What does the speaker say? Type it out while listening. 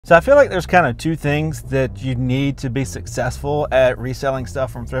So I feel like there's kind of two things that you need to be successful at reselling stuff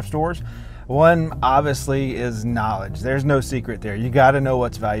from thrift stores. One, obviously, is knowledge. There's no secret there. You got to know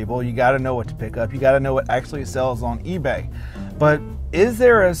what's valuable. You got to know what to pick up. You got to know what actually sells on eBay. But is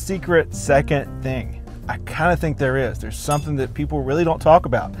there a secret second thing? I kind of think there is. There's something that people really don't talk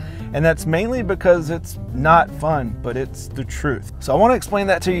about. And that's mainly because it's not fun, but it's the truth. So I want to explain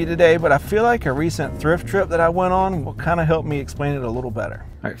that to you today, but I feel like a recent thrift trip that I went on will kind of help me explain it a little better.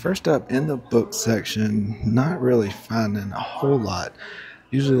 All right, first up, in the book section, not really finding a whole lot.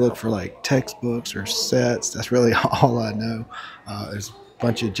 Usually look for like textbooks or sets. That's really all I know. There's a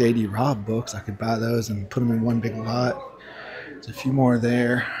bunch of J.D. Robb books. I could buy those and put them in one big lot. There's a few more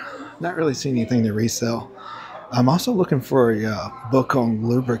there. Not really seeing anything to resell. I'm also looking for a book on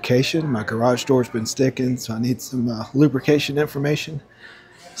lubrication. My garage door's been sticking, so I need some lubrication information.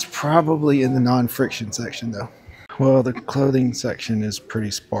 It's probably in the non-friction section though. Well, the clothing section is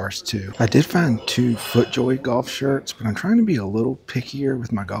pretty sparse too. I did find 2 FootJoy golf shirts, but I'm trying to be a little pickier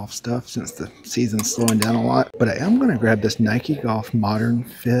with my golf stuff since the season's slowing down a lot. But I am going to grab this Nike Golf Modern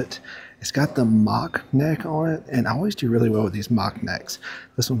Fit. It's got the mock neck on it, and I always do really well with these mock necks.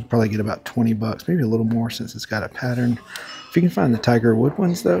 This one's probably get about 20 bucks, maybe a little more since it's got a pattern. If you can find the Tiger Wood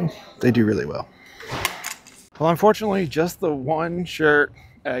ones though, they do really well. Well, unfortunately, just the one shirt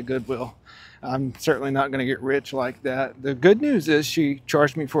at Goodwill. I'm certainly not gonna get rich like that. The good news is she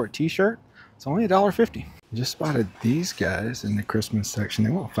charged me for a t-shirt. It's only $1.50. Just spotted these guys in the Christmas section.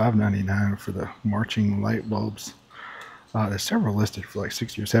 They want $5.99 for the marching light bulbs. There's several listed for like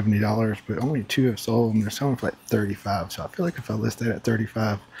 $60 or $70, but only 2 have sold, and they're selling for like $35. So I feel like if I list that at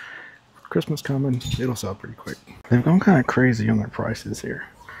 $35, Christmas coming, it'll sell pretty quick. They've gone kind of crazy on their prices here.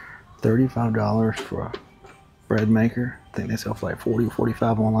 $35 for a bread maker. I think they sell for like $40 or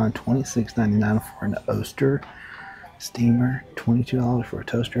 $45 online. $26.99 for an Oster steamer. $22 for a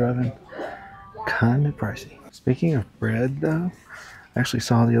toaster oven. Kind of pricey. Speaking of bread though, I actually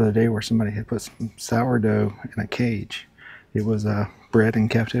saw the other day where somebody had put some sourdough in a cage. It was bred in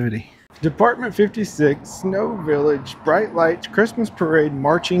captivity. Department 56, Snow Village, Bright Lights, Christmas Parade,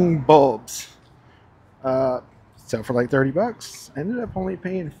 Marching Bulbs. Sell for like 30 bucks. Ended up only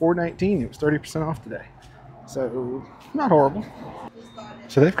paying $4.19. It was 30% off today. So, not horrible.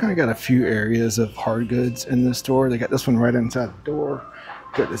 So they've kind of got a few areas of hard goods in the store. They got this one right inside the door.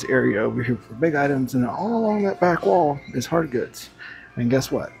 Got this area over here for big items, and all along that back wall is hard goods. And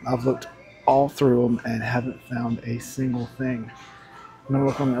guess what? I've looked all through them and haven't found a single thing. I'm gonna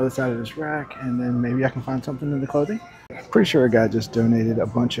look on the other side of this rack, and then maybe I can find something in the clothing. Pretty sure a guy just donated a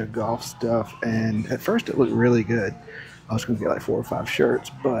bunch of golf stuff, and at first it looked really good. I was gonna get like 4 or 5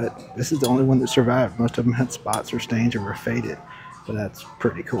 shirts, but this is the only one that survived. Most of them had spots or stains or were faded, but that's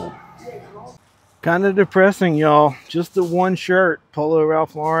pretty cool. Kind of depressing, y'all. Just the one shirt, Polo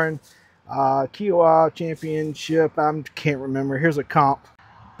Ralph Lauren, Kiowa Championship. I can't remember. Here's a comp.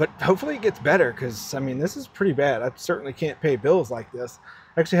 But hopefully it gets better, because I mean, this is pretty bad. I certainly can't pay bills like this.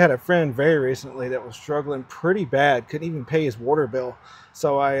 I actually had a friend very recently that was struggling pretty bad, couldn't even pay his water bill.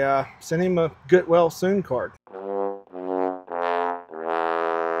 So I sent him a get well soon card.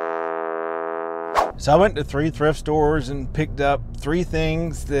 So I went to 3 thrift stores and picked up 3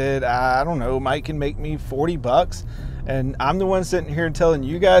 things that I don't know, can make me 40 bucks. And I'm the one sitting here telling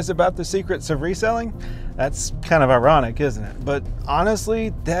you guys about the secrets of reselling. That's kind of ironic, isn't it? But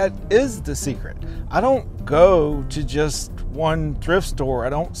honestly, that is the secret. I don't go to just one thrift store. I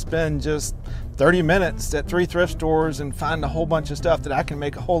don't spend just 30 minutes at 3 thrift stores and find a whole bunch of stuff that I can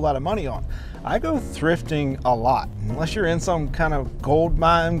make a whole lot of money on. I go thrifting a lot. Unless you're in some kind of gold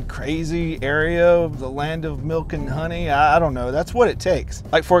mine crazy area of the land of milk and honey, I don't know, that's what it takes.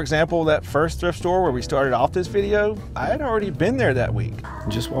 Like for example, that first thrift store where we started off this video, I had already been there that week.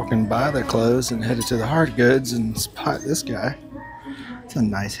 Just walking by the clothes and headed to the hard goods and spot this guy. It's a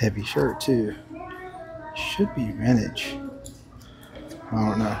nice heavy shirt too. Should be vintage. I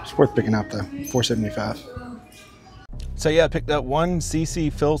don't know, it's worth picking up though, $4.75. So yeah, I picked up one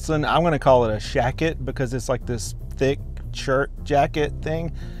CC Filson. I'm gonna call it a shacket because it's like this thick shirt jacket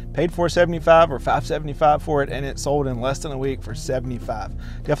thing. Paid $4.75 or $5.75 for it, and it sold in less than a week for $75.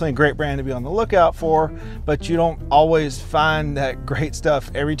 Definitely a great brand to be on the lookout for, but you don't always find that great stuff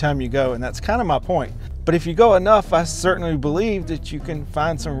every time you go, and that's kind of my point. But if you go enough, I certainly believe that you can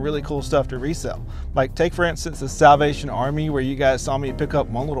find some really cool stuff to resell. Like take for instance the Salvation Army, where you guys saw me pick up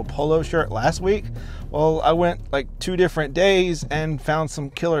one little polo shirt last week. Well, I went like 2 different days and found some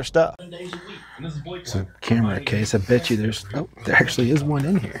killer stuff. It's a camera case. I bet you there actually is one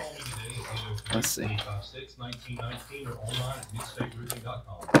in here. Let's see. 61919 or online at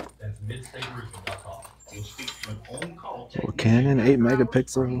midstateroofing.com. That's midstateroofing.com. You'll speak to an on-call Well, Canon 8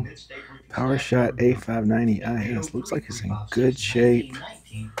 megapixel PowerShot A590 IS. Looks like it's in good shape.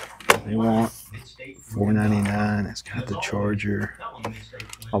 They want $499. It's got the charger.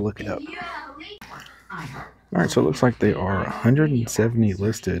 I'll look it up. Alright, so it looks like they are 170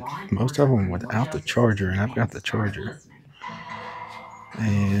 listed. Most of them without the charger, and I've got the charger.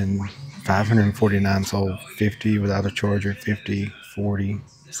 And 549 sold, 50 without a charger, 50, 40,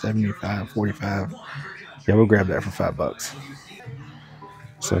 75, 45. Yeah, we'll grab that for $5.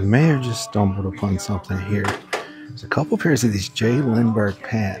 So I may have just stumbled upon something here. There's a couple pairs of these J. Lindbergh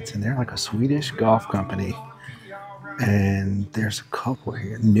pants, and they're like a Swedish golf company. And there's a couple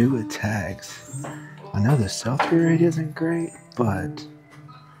here, new at tags. I know the sell-through rate isn't great, but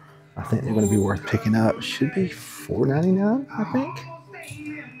I think they're going to be worth picking up. Should be $4.99, I think.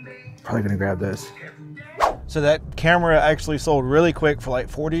 Probably going to grab this. So that camera actually sold really quick for like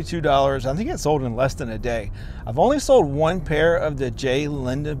 $42. I think it sold in less than a day. I've only sold one pair of the J.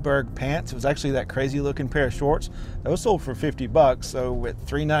 Lindbergh pants. It was actually that crazy looking pair of shorts. Those sold for $50. So with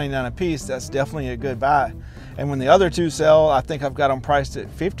 $3.99 a piece, that's definitely a good buy. And when the other two sell, I think I've got them priced at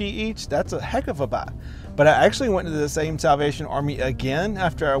 $50 each. That's a heck of a buy. But I actually went to the same Salvation Army again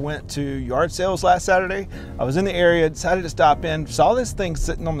after I went to yard sales last Saturday. I was in the area, decided to stop in, saw this thing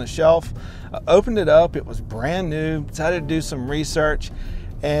sitting on the shelf, opened it up, it was brand new, decided to do some research,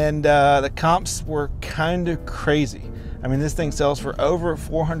 and the comps were kind of crazy. I mean, this thing sells for over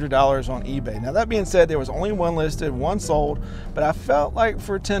 $400 on eBay. Now, that being said, there was only one listed, one sold, but I felt like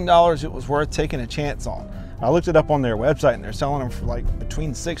for $10 it was worth taking a chance on. I looked it up on their website, and they're selling them for like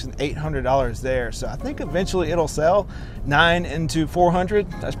between $600 and $800 there. So I think eventually it'll sell $900 into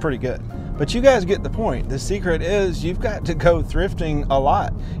 $400. That's pretty good. But you guys get the point. The secret is you've got to go thrifting a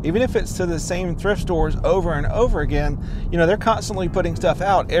lot. Even if it's to the same thrift stores over and over again, you know, they're constantly putting stuff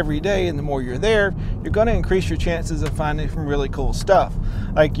out every day, and the more you're there, you're going to increase your chances of finding some really cool stuff.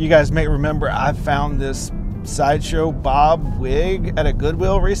 Like you guys may remember, I found this Sideshow Bob wig at a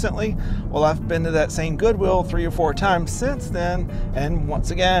Goodwill recently. Well, I've been to that same Goodwill 3 or 4 times since then, and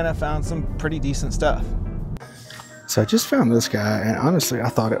once again I found some pretty decent stuff. So I just found this guy, and honestly I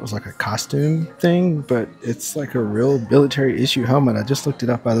thought it was like a costume thing, but it's like a real military issue helmet. I just looked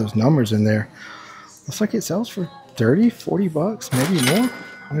it up by those numbers in there. Looks like it sells for 30, 40 bucks, maybe more.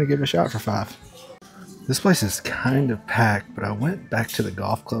 I'm gonna give it a shot for $5. This place is kind of packed, but I went back to the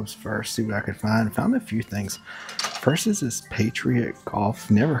golf clubs first, see what I could find. Found a few things. First is this Patriot Golf.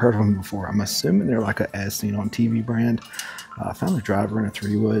 Never heard of them before. I'm assuming they're like a as seen on TV brand. I found a driver in a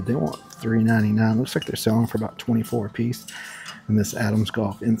 3-wood. They want $3.99. Looks like they're selling for about $24 a piece. And this Adams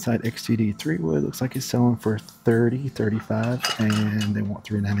Golf Insight XTD 3-wood looks like it's selling for $30, $35, and they want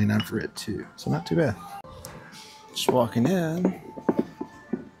 $3.99 for it too. So not too bad. Just walking in.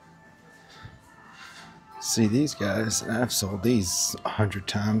 See these guys, and I've sold these 100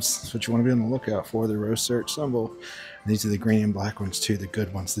 times. That's what you want to be on the lookout for, the Rose Search symbol. These are the green and black ones too, the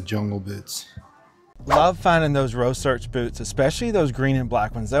good ones, the jungle boots. Love finding those Rose Search boots, especially those green and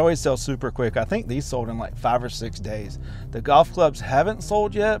black ones. They always sell super quick. I think these sold in like 5 or 6 days. The golf clubs haven't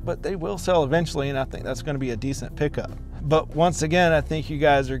sold yet, but they will sell eventually, and I think that's going to be a decent pickup. But once again, I think you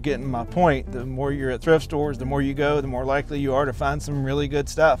guys are getting my point. The more you're at thrift stores, the more you go, the more likely you are to find some really good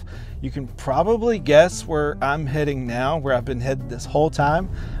stuff. You can probably guess where I'm heading now, where I've been headed this whole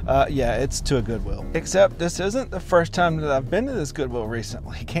time. Yeah, it's to a Goodwill. Except this isn't the first time that I've been to this Goodwill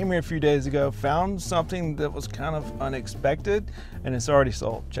recently. Came here a few days ago, found something that was kind of unexpected, and it's already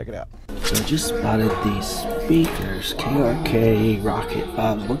sold. Check it out. So I just spotted these speakers, KRK Rocket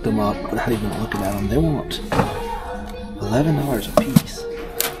 5. Looked them up without even looking at them. They want $11 a piece.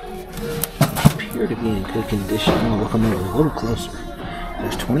 They appear to be in good condition. I'm gonna look them over a little closer.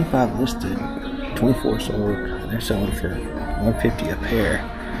 There's 25 listed, 24 sold, and they're selling for $150 a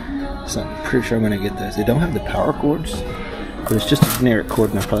pair. So I'm pretty sure I'm gonna get those. They don't have the power cords, but it's just a generic cord,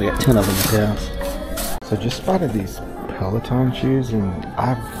 and I've probably got 10 of them at the house. So I just spotted these Peloton shoes, and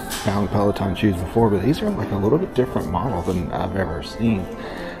I've found Peloton shoes before, but these are like a little bit different model than I've ever seen.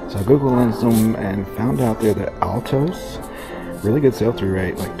 So I Googled them and found out they're the Altos. Really good sell-through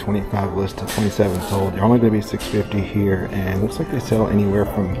rate, like 25 listed, 27 sold. You're only going to be $650 here, and it looks like they sell anywhere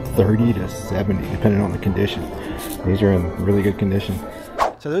from 30 to 70, depending on the condition. These are in really good condition.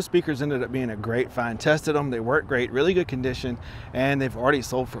 So those speakers ended up being a great find. Tested them, they work great, really good condition, and they've already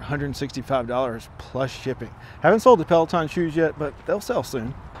sold for $165 plus shipping. Haven't sold the Peloton shoes yet, but they'll sell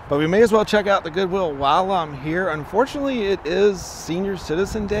soon. But we may as well check out the Goodwill while I'm here. Unfortunately, it is Senior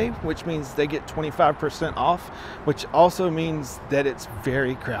Citizen Day, which means they get 25% off, which also means that it's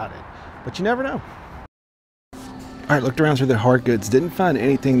very crowded. but you never know. All right, looked around through the hard goods, didn't find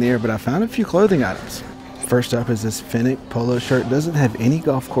anything there, but I found a few clothing items. First up is this Fennec polo shirt. Doesn't have any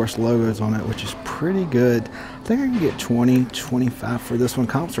golf course logos on it, which is pretty good. I think I can get 20, 25 for this one.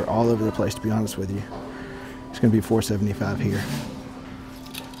 Comps are all over the place, to be honest with you. It's gonna be $4.75 here.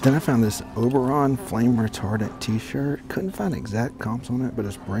 Then I found this Oberon flame retardant t-shirt. Couldn't find exact comps on it, but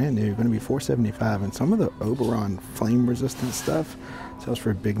it's brand new, gonna be $4.75. And some of the Oberon flame resistant stuff sells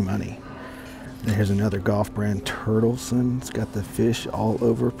for big money. And here's another golf brand, Turtleson. It's got the fish all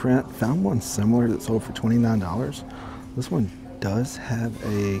over print. Found one similar that sold for $29. This one does have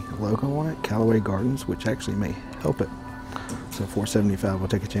a logo on it, Callaway Gardens, which actually may help it. So $4.75, we'll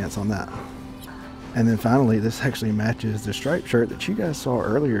take a chance on that. And then finally, this actually matches the striped shirt that you guys saw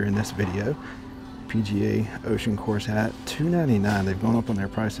earlier in this video. PGA Ocean Course hat, $2.99. They've gone up on their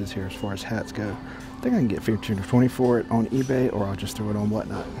prices here as far as hats go. I think I can get 15 or 20 for it on eBay, or I'll just throw it on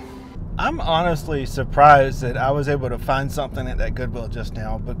Whatnot. I'm honestly surprised that I was able to find something at that Goodwill just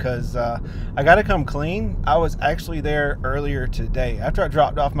now, because I got to come clean. I was actually there earlier today. After I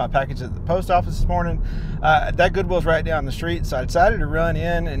dropped off my package at the post office this morning, that Goodwill's right down the street, so I decided to run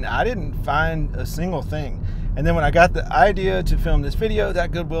in and I didn't find a single thing. And then when I got the idea to film this video,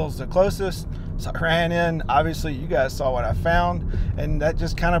 that Goodwill's the closest. So I ran in. Obviously you guys saw what I found, and that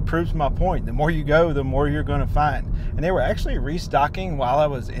just kind of proves my point. The more you go, the more you're going to find. And they were actually restocking while I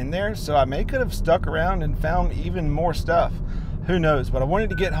was in there, so I could have stuck around and found even more stuff. Who knows? But I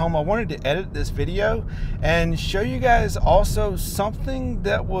wanted to get home. I wanted to edit this video and show you guys also something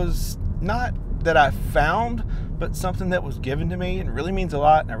that was not that I found, but something that was given to me and really means a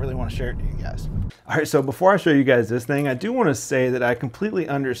lot, and I really want to share it to you guys. All right, so before I show you guys this thing, I do want to say that I completely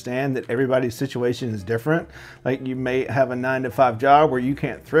understand that everybody's situation is different. Like, you may have a 9-to-5 job where you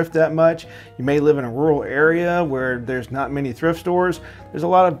can't thrift that much. You may live in a rural area where there's not many thrift stores. There's a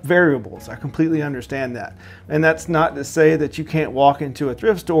lot of variables. I completely understand that. And that's not to say that you can't walk into a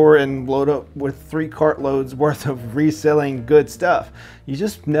thrift store and load up with 3 cartloads worth of reselling good stuff. You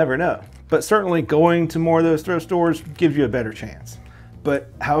just never know. But certainly going to more of those thrift stores gives you a better chance. But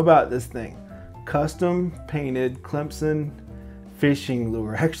how about this thing? Custom painted Clemson fishing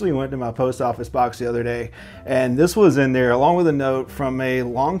lure. I actually went to my post office box the other day, and this was in there along with a note from a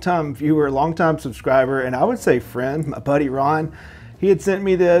longtime viewer, longtime subscriber, and I would say friend, my buddy Ron. He had sent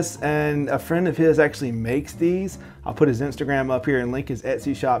me this, and a friend of his actually makes these. I'll put his Instagram up here and link his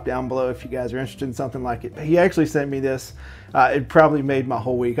Etsy shop down below if you guys are interested in something like it. He actually sent me this. It probably made my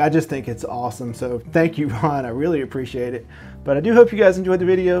whole week. I just think it's awesome. So thank you, Ron. I really appreciate it. But I do hope you guys enjoyed the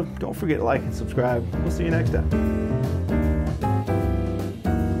video. Don't forget to like and subscribe. We'll see you next time.